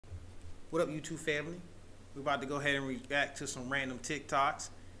What up, YouTube family? We're about to go ahead and react to some random TikToks.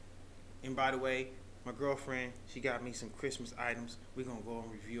 And by the way, my girlfriend, she got me some Christmas items. We're going to go and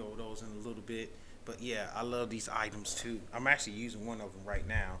review all those in a little bit. But yeah, I love these items too. I'm actually using one of them right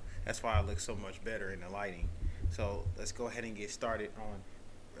now. That's why I look so much better in the lighting. So let's go ahead and get started on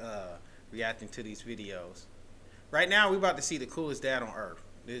reacting to these videos. Right now, we're about to see the coolest dad on earth.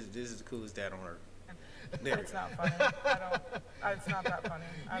 This is the coolest dad on earth. It's not funny. It's not that funny.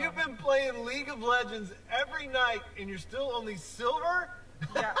 You've been playing League of Legends every night and you're still only silver?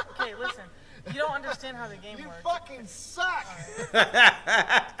 Yeah, okay, listen. You don't understand how the game You works. fucking suck!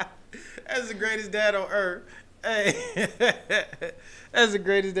 That's the greatest dad on earth. Hey, that's the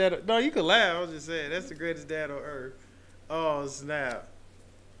greatest dad. No, you can laugh. I was just saying, that's the greatest dad on earth. Oh, snap.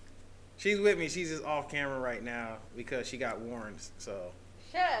 She's with me. She's just off camera right now because she got warrants, so.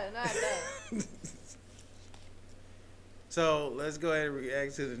 Shut up, not that. So let's go ahead and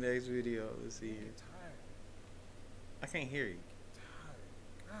react to the next video. Let's see here. I can't hear you.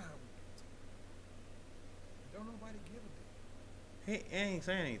 Don't nobody give a He ain't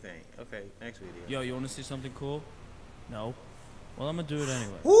saying anything. Okay, next video. Yo, you want to see something cool? No? Well, I'm going to do it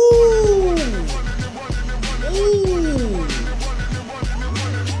anyway. Ooh! Ooh!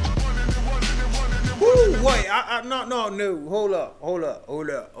 Ooh, wait, no. Hold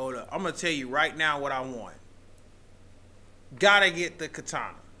up. I'm going to tell you right now what I want. Gotta get the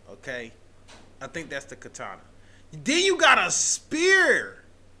katana, okay? I think that's the katana. Then you got a spear.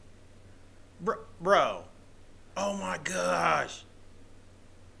 Bro. Oh my gosh.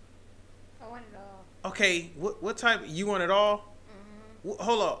 I want it all. Okay, what type? You want it all?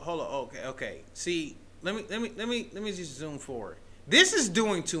 Hold up. Okay. See, let me just zoom forward. This is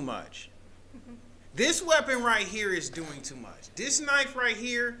doing too much. This weapon right here is doing too much. This knife right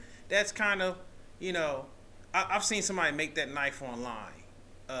here, that's kind of, you know, I've seen somebody make that knife online.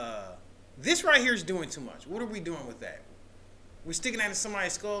 This right here is doing too much. What are we doing with that? We're sticking that in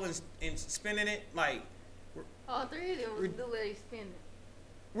somebody's skull and spinning it like. All three of them was the way they spin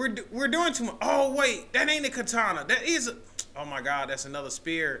it. We're doing too much. Oh wait, that ain't a katana. That is a. Oh my God, that's another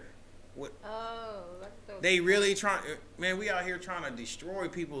spear. What? Oh, They really trying. Man, we out here trying to destroy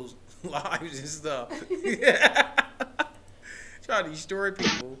people's lives and stuff. Trying to destroy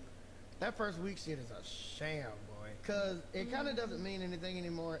people. That first week shit is a sham, boy. Cause it kind of doesn't mean anything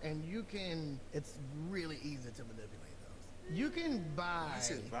anymore, and it's really easy to manipulate those. You can buy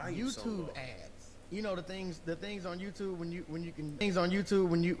YouTube ads. You know the things on YouTube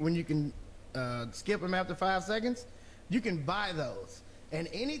when you can skip them after 5 seconds. You can buy those, and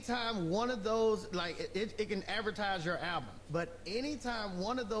anytime one of those, like it can advertise your album, but anytime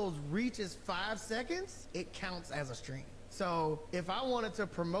one of those reaches 5 seconds, it counts as a stream. So if I wanted to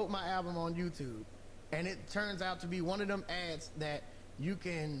promote my album on YouTube and it turns out to be one of them ads that you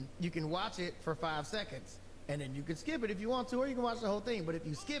can watch it for 5 seconds and then you can skip it if you want to, or you can watch the whole thing. But if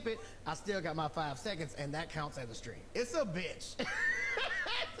you skip it, I still got my 5 seconds and that counts as a stream. It's a bitch.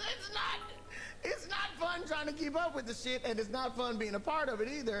 It's not fun trying to keep up with the shit, and it's not fun being a part of it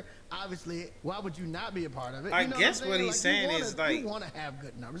either. Obviously, why would you not be a part of it? I guess what he's saying is like, you want to have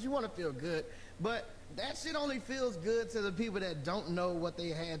good numbers, you want to feel good, but that shit only feels good to the people that don't know what they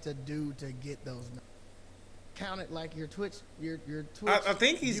had to do to get those numbers. Count it like your Twitch, your Twitch. I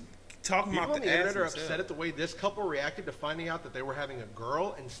think he's talking People about on the the ads internet are themselves. upset at the way this couple reacted to finding out that they were having a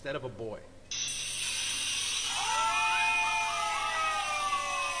girl instead of a boy.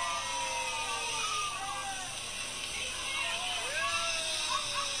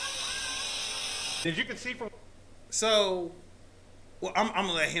 As you can see from. So, well, I'm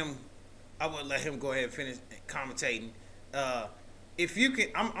gonna let him. I would let him go ahead and finish commentating. If you can,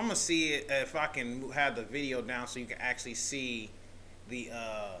 I'm gonna see it if I can have the video down so you can actually see the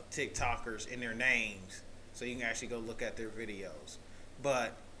TikTokers in their names, so you can actually go look at their videos.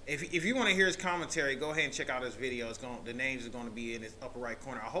 But if you want to hear his commentary, go ahead and check out his video. The names are going to be in his upper right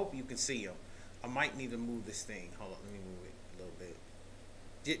corner. I hope you can see them. I might need to move this thing. Hold on, let me move it a little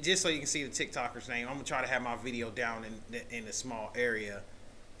bit. Just so you can see the TikToker's name. I'm gonna try to have my video down in a small area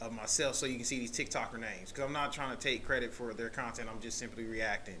of myself so you can see these TikToker names, because I'm not trying to take credit for their content. I'm just simply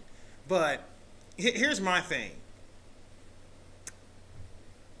reacting. But here's my thing.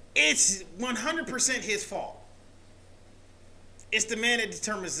 It's 100% his fault. It's the man that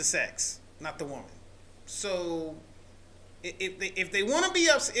determines the sex, not the woman. So if they want to be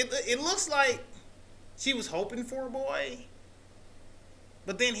upset, it looks like she was hoping for a boy.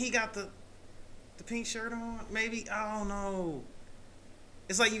 But then he got the pink shirt on. Maybe, I don't know.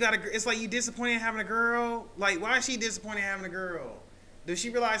 It's like it's like you disappointed in having a girl. Like, why is she disappointed in having a girl? Does she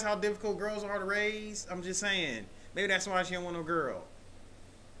realize how difficult girls are to raise? I'm just saying. Maybe that's why she don't want no girl.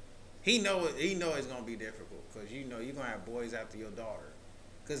 He know it's gonna be difficult because you know you're gonna have boys after your daughter.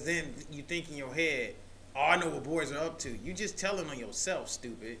 Cause then you think in your head, oh, I know what boys are up to. You just telling on yourself,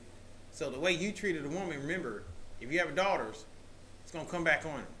 stupid. So the way you treated a woman, remember, if you have daughters, it's gonna come back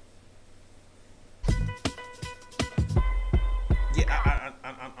on him. Yeah,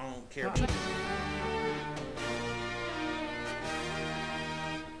 I don't care.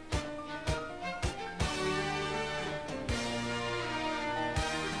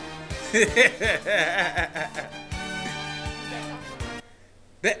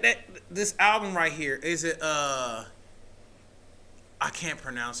 This album right here is it I can't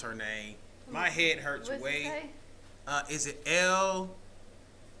pronounce her name. My head hurts way. Is it El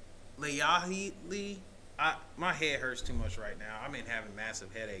Layahili? My head hurts too much right now. I've been having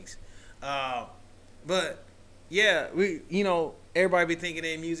massive headaches. But yeah, everybody be thinking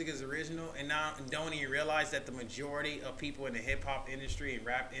their music is original, and now don't even realize that the majority of people in the hip hop industry and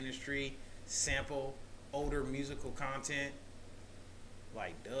rap industry sample older musical content.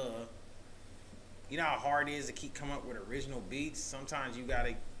 Like, duh. You know how hard it is to keep coming up with original beats? Sometimes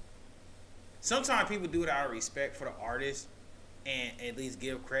people do it out of respect for the artist and at least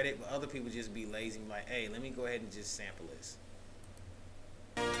give credit, but other people just be lazy and like, hey, let me go ahead and just sample this.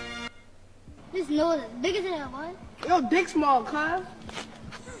 This nose is big as hell, boy. Yo, dick small, cuz.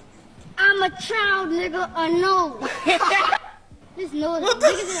 I'm a child, nigga, I know. This nose is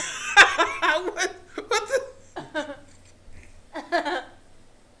big as hell. What the?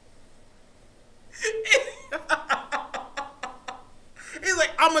 He's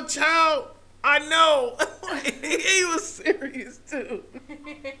like, I'm a child. I know. He was serious too.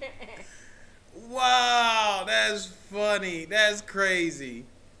 Wow, that's funny. That's crazy.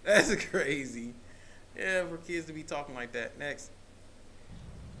 That's crazy. Yeah, for kids to be talking like that. Next.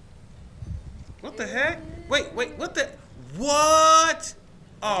 What the heck? Wait, what the? What?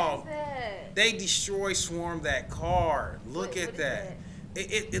 Oh, they destroy swarm that car. Look at that.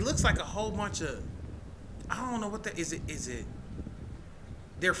 It looks like a whole bunch of, I don't know what that is. Is it?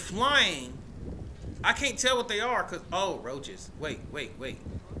 They're flying. I can't tell what they are because roaches. Wait.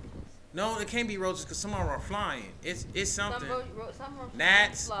 No, it can't be roaches because some of them are flying. It's something. Some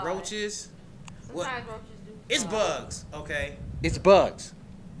gnats, roaches. What? Roaches do. It's bugs. Okay. It's bugs.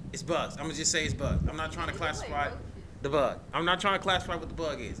 It's bugs. I'm gonna just say it's bugs. I'm not trying to classify the bug. I'm not trying to classify what the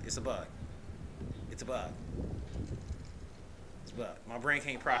bug is. It's a bug. It's a bug. It's a bug. My brain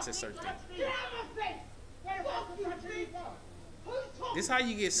can't process certain things. This how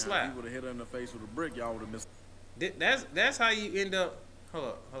you get slapped. If you would have hit her in the face with a brick, y'all would have missed. That's how you end up. Hold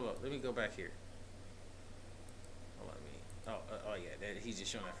up. Let me go back here. Hold on, oh yeah. He's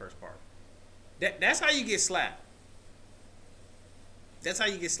just showing that first part. That's how you get slapped. That's how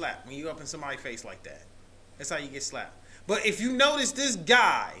you get slapped when you up in somebody's face like that. That's how you get slapped. But if you notice, this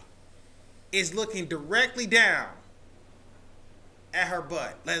guy is looking directly down at her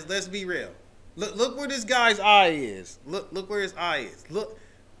butt. Let's be real. Look where this guy's eye is. Look where his eye is. Look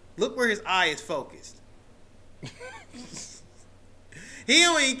where his eye is focused. He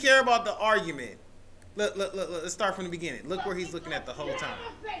don't even care about the argument. Look, let's start from the beginning. Look where he's looking at the whole time.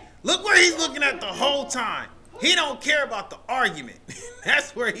 Look where he's looking at the whole time. He don't care about the argument.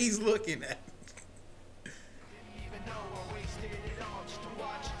 That's where he's looking at.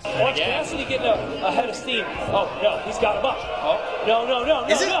 Orange Cassidy getting a head of steam. Oh, no, he's got him up. Oh, no.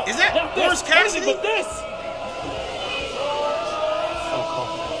 Is that Orange Cassidy? But this.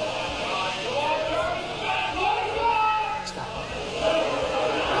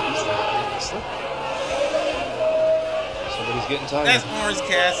 Somebody's getting tired. That's Orange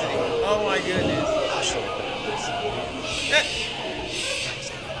Cassidy. Oh my goodness.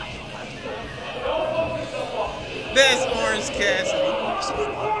 That's Orange Cassidy.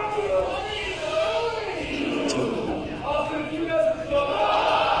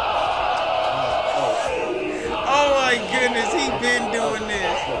 Oh my goodness, he been doing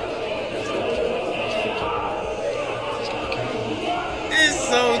this. It's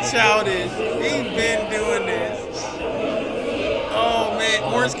so childish. He been doing this. Oh man,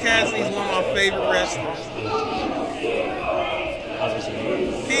 Orange Cassidy's one of my favorite wrestlers.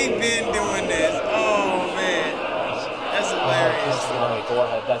 He been doing this. Oh man, that's hilarious. Go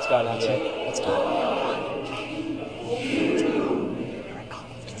ahead, that's gotta be it. Let's go.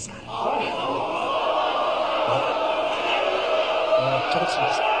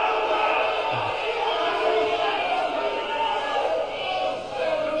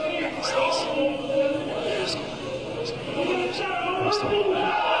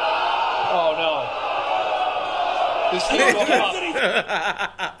 Oh no. This thing.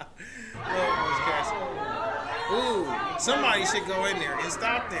 Ooh, Somebody should go in there and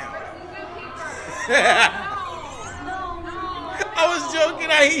stop them. I was joking.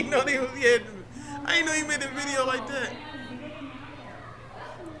 I didn't know they was. Yeah, I didn't know he made a video like that.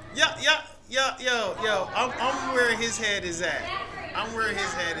 Yo. I'm where his head is at. I'm where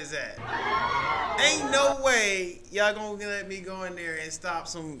his head is at. Ain't no way y'all gonna let me go in there and stop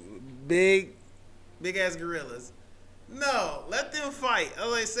some big ass gorillas. No, let them fight.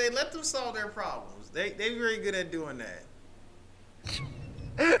 As I say, let them solve their problems. They very good at doing that.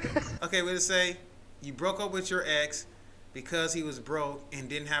 Okay, what to say? You broke up with your ex because he was broke and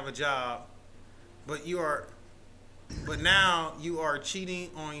didn't have a job, but now you are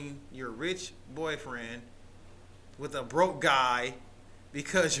cheating on your rich boyfriend with a broke guy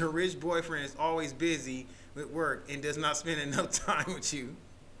because your rich boyfriend is always busy with work and does not spend enough time with you.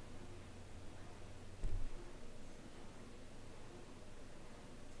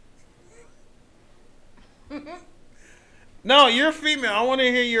 No, you're female. I want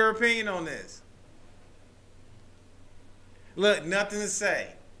to hear your opinion on this. Look, nothing to say.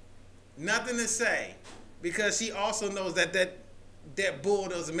 Nothing to say. Because she also knows that bull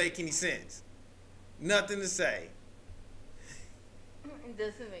doesn't make any sense. Nothing to say. It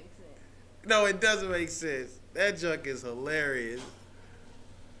doesn't make sense. No, it doesn't make sense. That junk is hilarious.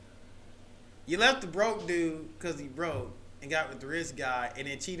 You left the broke dude because he broke and got with the rich guy, and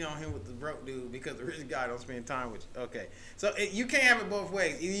then cheated on him with the broke dude because the rich guy don't spend time with you. Okay. So you can't have it both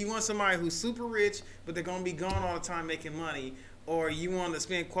ways. Either you want somebody who's super rich, but they're going to be gone all the time making money, or you want to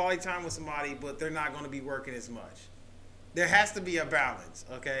spend quality time with somebody, but they're not going to be working as much. There has to be a balance,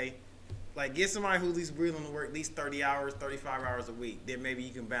 okay? Like, get somebody who's at least willing to work at least 30 hours, 35 hours a week. Then maybe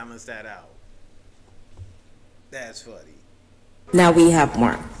you can balance that out. That's funny. Now we have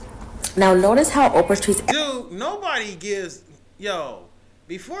more. Now notice how Oprah treats... Dude, nobody gives... Yo,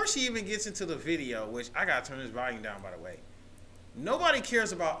 before she even gets into the video, which I got to turn this volume down, by the way. Nobody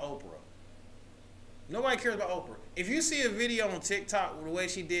cares about Oprah. Nobody cares about Oprah. If you see a video on TikTok with the way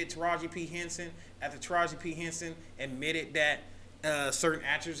she did Taraji P. Henson, after Taraji P. Henson admitted that certain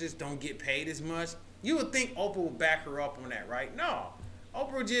actresses don't get paid as much, you would think Oprah would back her up on that, right? No.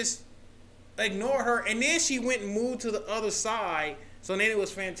 Oprah just ignored her, and then she went and moved to the other side. So then it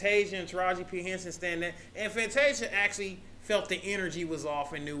was Fantasia and Taraji P. Henson standing there, and Fantasia actually felt the energy was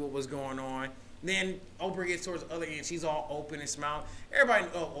off and knew what was going on. Then Oprah gets towards the other end. She's all open and smiling. Everybody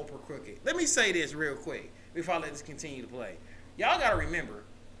knows Oprah crooked. Let me say this real quick before I let this continue to play. Y'all got to remember,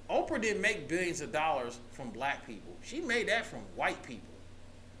 Oprah didn't make billions of dollars from black people. She made that from white people.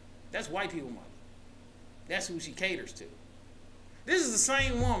 That's white people money. That's who she caters to. This is the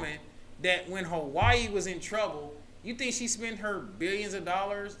same woman that when Hawaii was in trouble, you think she spent her billions of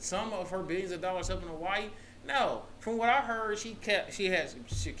dollars, some of her billions of dollars helping Hawaii? No. From what I heard, she had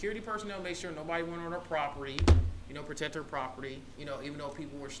security personnel make sure nobody went on her property, protect her property, even though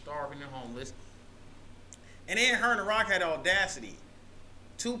people were starving and homeless. And then her and The Rock had audacity,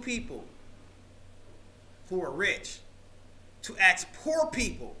 two people who are rich, to ask poor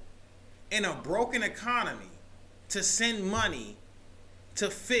people in a broken economy to send money to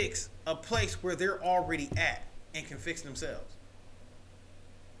fix a place where they're already at and can fix themselves.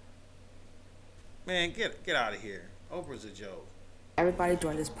 Man, get out of here. Oprah's a joke. Everybody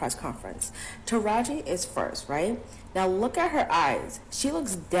during this press conference. Taraji is first, right? Now look at her eyes. She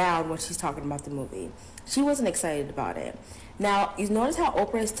looks down when she's talking about the movie. She wasn't excited about it. Now, you notice how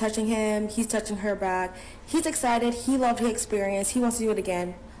Oprah is touching him. He's touching her back. He's excited. He loved the experience. He wants to do it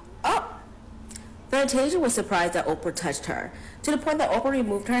again. Oh! Fantasia was surprised that Oprah touched her, to the point that Oprah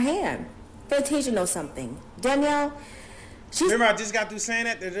removed her hand. Fantasia knows something. Danielle, remember, I just got through saying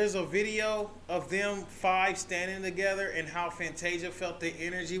that there's a video of them five standing together and how Fantasia felt the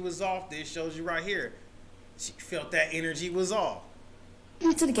energy was off. This shows you right here. She felt that energy was off.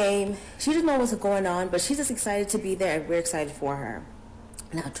 To the game, she doesn't know what's going on, but she's just excited to be there, and we're excited for her.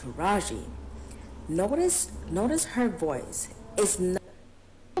 Now, Taraji, notice her voice. It's not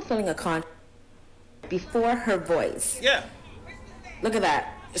feeling a contract before her voice. Yeah. Look at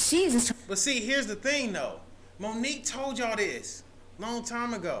that. She's just. But see, here's the thing, though. Monique told y'all this long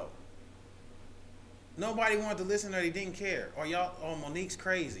time ago. Nobody wanted to listen, or they didn't care. Or y'all, oh, Monique's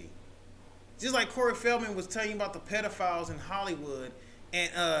crazy. Just like Corey Feldman was telling you about the pedophiles in Hollywood,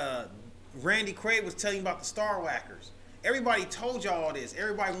 and Randy Quaid was telling you about the Star Whackers. Everybody told y'all all this.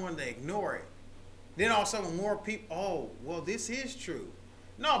 Everybody wanted to ignore it. Then all of a sudden, more people, oh, well, this is true.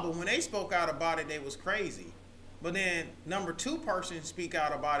 No, but when they spoke out about it, they was crazy. But then number two person speak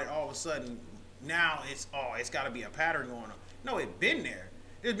out about it, all of a sudden, now it's got to be a pattern going on. No, it's been there.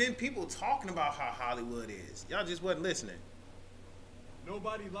 There's been people talking about how Hollywood is. Y'all just wasn't listening.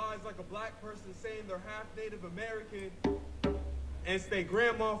 Nobody lies like a black person saying they're half Native American. And it's their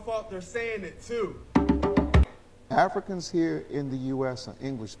grandma's fault they're saying it too. Africans here in the U.S. are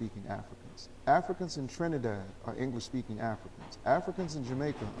English-speaking Africans. Africans in Trinidad are English-speaking Africans. Africans in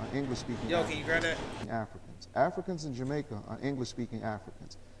Jamaica are English-speaking Yo, can you grab that? Africans. Africans in Jamaica are English-speaking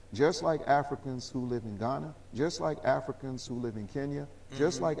Africans. Just like Africans who live in Ghana, just like Africans who live in Kenya,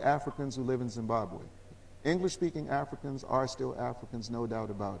 just like Africans who live in Zimbabwe. English-speaking Africans are still Africans, no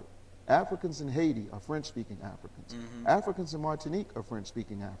doubt about it. Africans in Haiti are French-speaking Africans. Africans in Martinique are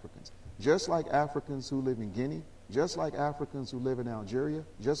French-speaking Africans. Just like Africans who live in Guinea, just like Africans who live in Algeria,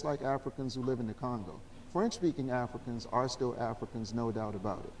 just like Africans who live in the Congo. French-speaking Africans are still Africans, no doubt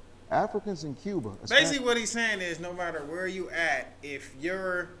about it. Africans in Cuba. Basically what he's saying is no matter where you at, if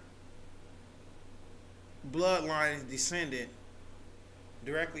your bloodline is descended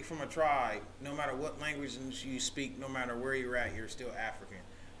directly from a tribe, no matter what language you speak, no matter where you're at, you're still African.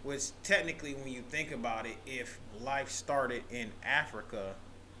 Which technically, when you think about it, if life started in Africa,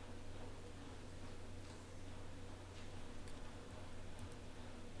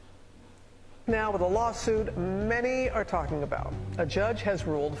 now with a lawsuit many are talking about. A judge has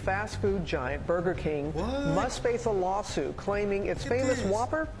ruled fast food giant Burger King must face a lawsuit claiming its famous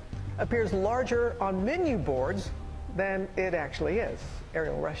Whopper appears larger on menu boards than it actually is.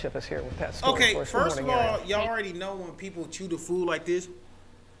 Ariel Reshef is here with that story. Okay, first of all, y'all already know when people chew the food like this.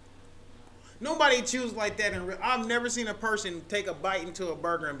 Nobody chews like that in real. I've never seen a person take a bite into a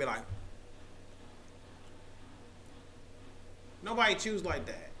burger and be like, nobody chews like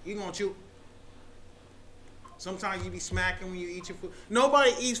that. You gonna chew. Sometimes you be smacking when you eat your food.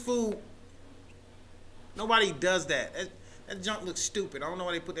 Nobody eats food. Nobody does that. That junk looks stupid. I don't know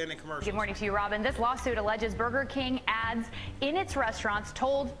why they put that in the commercial. Good morning to you, Robin. This lawsuit alleges Burger King ads in its restaurants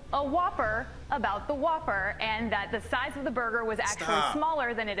told a Whopper about the Whopper and that the size of the burger was actually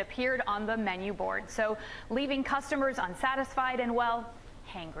smaller than it appeared on the menu board. So leaving customers unsatisfied and, well,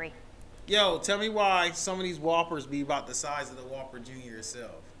 hangry. Yo, tell me why some of these Whoppers be about the size of the Whopper Jr.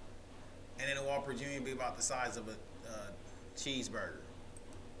 itself. And then the Whopper Jr. be about the size of a cheeseburger.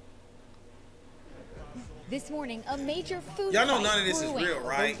 This morning, a major food y'all know none of this is real,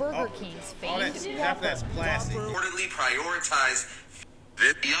 right? Burger King's famed half that's plastic. Reportedly prioritize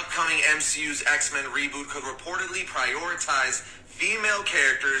the upcoming MCU's X-Men reboot could reportedly prioritize female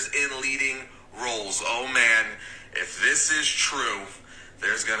characters in leading roles. Oh man, if this is true,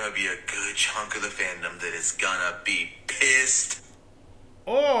 there's gonna be a good chunk of the fandom that is gonna be pissed.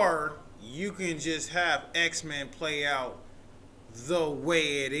 Or you can just have X-Men play out the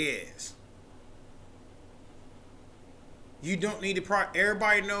way it is. You don't need to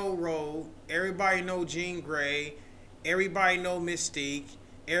everybody know Rogue, everybody know Jean Grey, everybody know Mystique,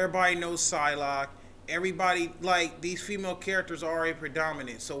 everybody knows Psylocke, everybody, like, these female characters are already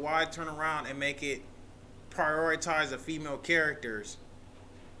predominant, so why turn around and make it prioritize the female characters?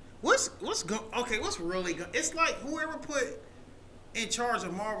 What's really good? It's like whoever put in charge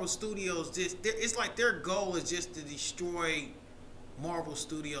of Marvel Studios, it's like their goal is just to destroy Marvel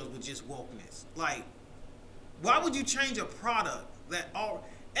Studios with just wokeness. Like, why would you change a product that all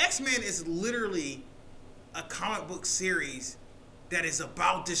X-Men is literally a comic book series that is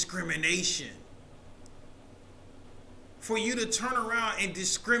about discrimination? For you to turn around and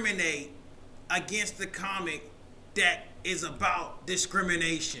discriminate against the comic that is about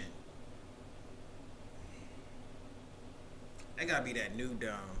discrimination. That gotta be that new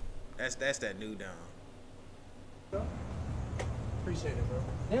dumb. That's that new dumb. Appreciate it, bro.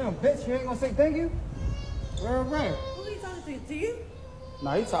 Damn, bitch, you ain't gonna say thank you? Where? Who are you talking to you?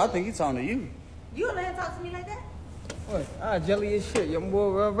 Nah, I think he's talking to you. You gonna let him talk to me like that? What? Jelly as shit, young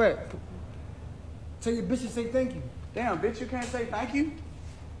boy, where? Tell your bitch to say thank you. Damn, bitch, you can't say thank you?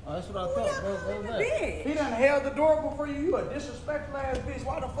 Oh, that's what I thought, bro. He done held the door before you. You a disrespectful ass bitch.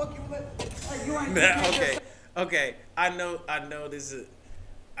 Why the fuck you let? Like, you ain't. Okay. I know this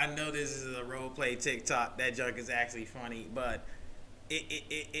is a role play TikTok. That junk is actually funny, but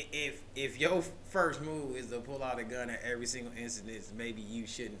if your first move is to pull out a gun at every single incident, maybe you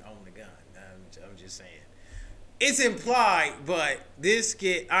shouldn't own a gun. I'm just saying. It's implied, but this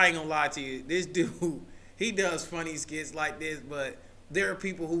skit, I ain't gonna lie to you. This dude, he does funny skits like this, but there are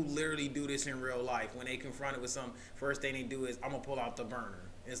people who literally do this in real life. When they confronted with something, first thing they do is, I'm gonna pull out the burner.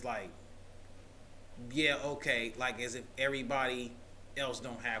 It's like, yeah, okay, like as if everybody else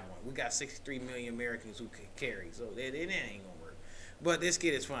don't have one. We got 63 million Americans who can carry, so it ain't gonna work. But this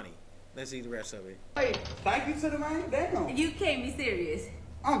kid is funny. Let's see the rest of it. Hey, thank you to the man. Damn. You can't be serious.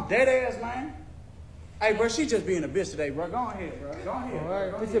 I'm dead ass, man. Hey, bro, she just being a bitch today, bro. Go ahead, bro. Go ahead. All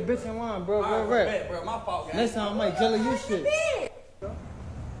right, put your bitch in line, bro. Right. Bro, my fault, guys. Next time I might jelly you shit.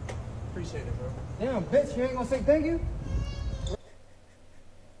 Appreciate it, bro. Damn, bitch, you ain't gonna say thank you?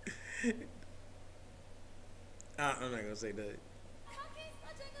 I'm not gonna say that.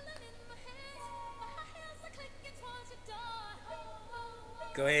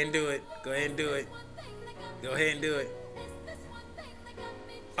 Go ahead and do it. Go ahead and do it. Go ahead and do it.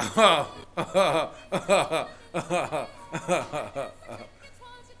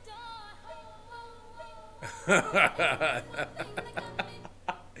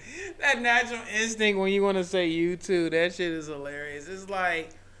 That natural instinct when you want to say you too, that shit is hilarious. It's like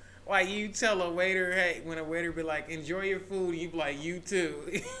you tell a waiter, hey, when a waiter be like, enjoy your food, you be like, you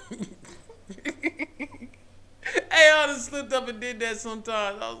too. Hey, I just slipped up and did that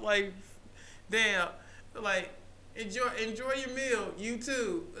sometimes. I was like, damn, like, enjoy your meal, you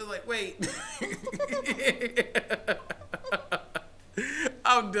too. It's like, wait.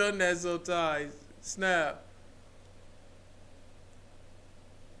 I've done that sometimes. Snap.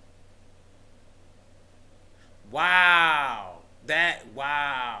 Wow.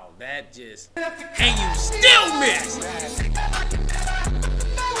 That just, and you still missed.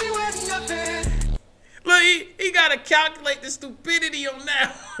 Look, he gotta calculate the stupidity on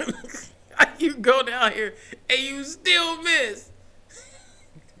that one. You go down here and you still miss.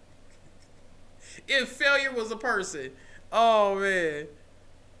 If failure was a person. Oh, man.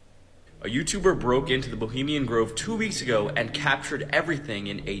 A YouTuber broke into the Bohemian Grove 2 weeks ago and captured everything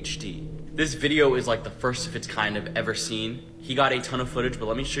in HD. This video is like the first of its kind I've ever seen. He got a ton of footage, but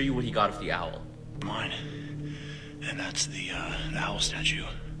let me show you what he got of the owl. Mine. And that's the owl statue.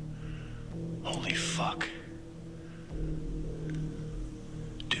 Holy fuck.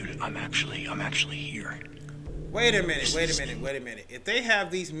 Dude, I'm actually here. Wait a minute. If they have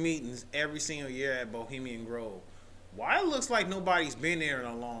these meetings every single year at Bohemian Grove, why it looks like nobody's been there in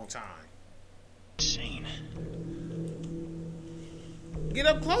a long time? Insane. Get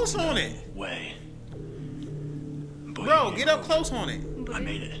up close on it. Way. Bro, get up close on it. I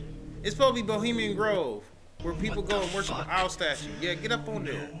made it. It's supposed to be Bohemian Grove, where people go and worship the owl statue. Yeah, get up on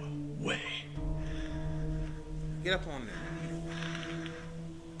there. Way. Get up on there.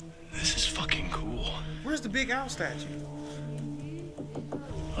 This is fucking cool. Where's the big owl statue?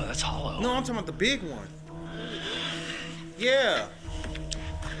 Oh, that's hollow. No, I'm talking about the big one. Yeah.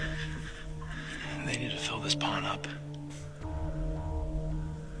 They need to fill this pond up.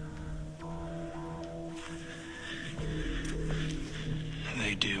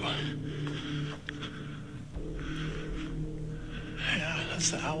 They do. Yeah,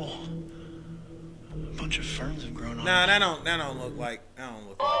 that's the owl. A bunch of ferns have grown on. Nah, that don't look like. We're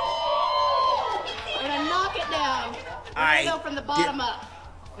gonna knock it down. We're gonna go from the bottom up.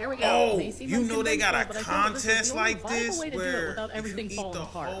 Here we go. Oh, you know they got a contest like this where if you eat the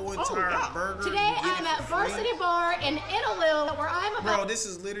whole entire burger. Today I'm at Varsity Bar in Inaloo, where I'm about. Bro, this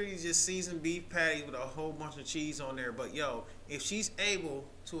is literally just seasoned beef patty with a whole bunch of cheese on there. But yo, if she's able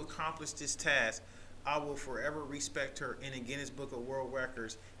to accomplish this task, I will forever respect her in a Guinness Book of World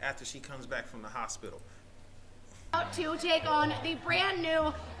Records after she comes back from the hospital. To take on the brand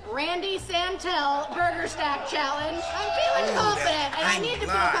new Randy Santel Burger Stack Challenge. I'm feeling confident, and I need to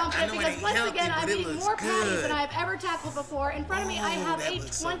feel confident because once again I'm eating more patties than I've ever tackled before. In front of me I have a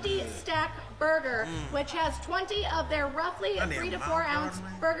 20-stack burger, which has 20 of their roughly 3 to 4 ounce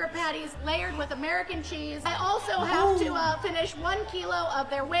burger patties layered with American cheese. I also have to finish 1 kilo of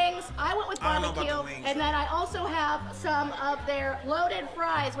their wings. I went with barbecue, and then I also have some of their loaded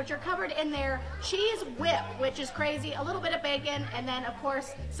fries, which are covered in their cheese whip, which is crazy. A little bit of bacon, and then of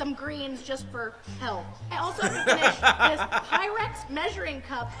course some greens just for health. I also have to finish this Pyrex measuring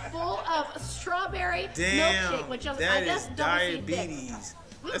cup full of strawberry milkshake, which is I guess diabetes.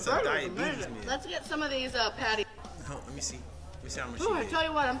 That's a diabetes meal. Let's get some of these patties. Oh, let me see how much. I tell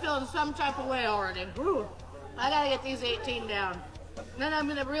you what, I'm feeling some type of way already. Ooh, I gotta get these 18 down. Then I'm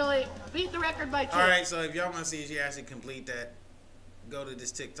gonna really beat the record by 2. All right, so if y'all want to see if she actually complete that, go to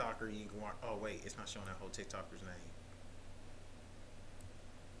this TikToker. You can watch. Oh wait, it's not showing that whole TikToker's name.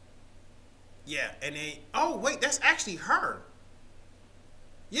 Yeah, and then oh wait, that's actually her.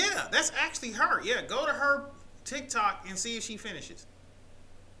 Yeah, that's actually her. Yeah, go to her TikTok and see if she finishes.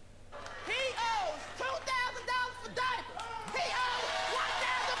 He owes $2,000 for diapers. He owes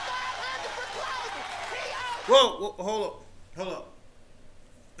 $1,500 for clothing. He owes. Whoa, hold up.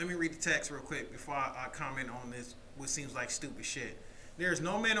 Let me read the text real quick before I comment on this, what seems like stupid shit. There's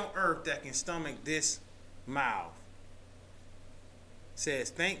no man on earth that can stomach this mouth.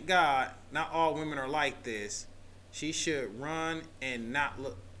 Says, thank God not all women are like this. She should run and not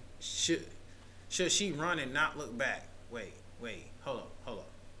look. Should she run and not look back? Wait. Hold up.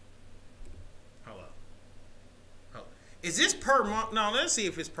 Is this per month? No, let's see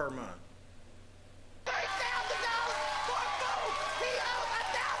if it's per month.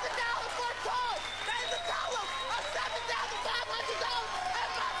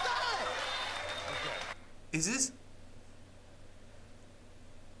 Is this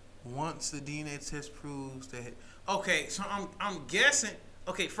once the DNA test proves that? Okay, so I'm guessing.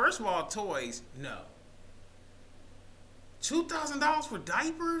 Okay, first of all, toys, no. $2,000 for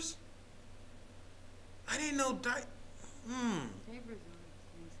diapers? I didn't know Diapers are expensive.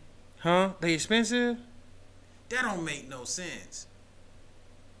 Huh? They expensive? That don't make no sense.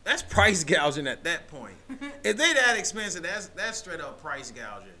 That's price gouging at that point. If they that expensive, that's straight up price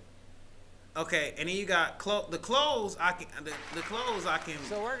gouging. Okay, and then you got the clothes. The clothes I can.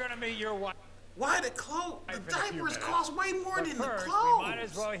 So we're gonna meet your wife. Why the clothes? The diapers cost way more But than first, the clothes. we might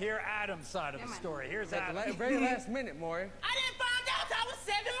as well hear Adam's side of the story. Here's Adam. Very last minute, Maury. I didn't find out till I was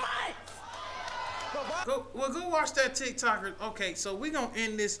 7 months. Go watch that TikToker. Okay, so we gonna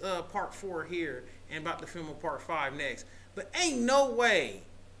end this part 4 here and about to film a part 5 next. But ain't no way.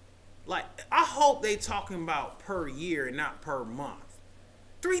 Like, I hope they talking about per year and not per month.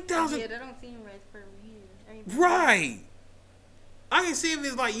 3,000. Yeah, that don't seem right per year. I mean, Right. I can see if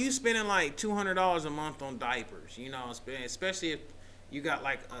it's like you spending like $200 a month on diapers, you know, especially if you got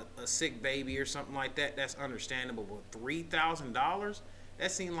like a sick baby or something like that. That's understandable. But $3,000,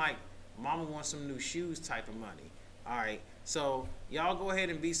 that seemed like mama wants some new shoes type of money. All right, so y'all go ahead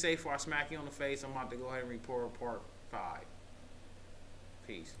and be safe before I smack you on the face. I'm about to go ahead and report part 5.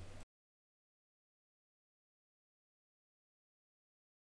 Peace.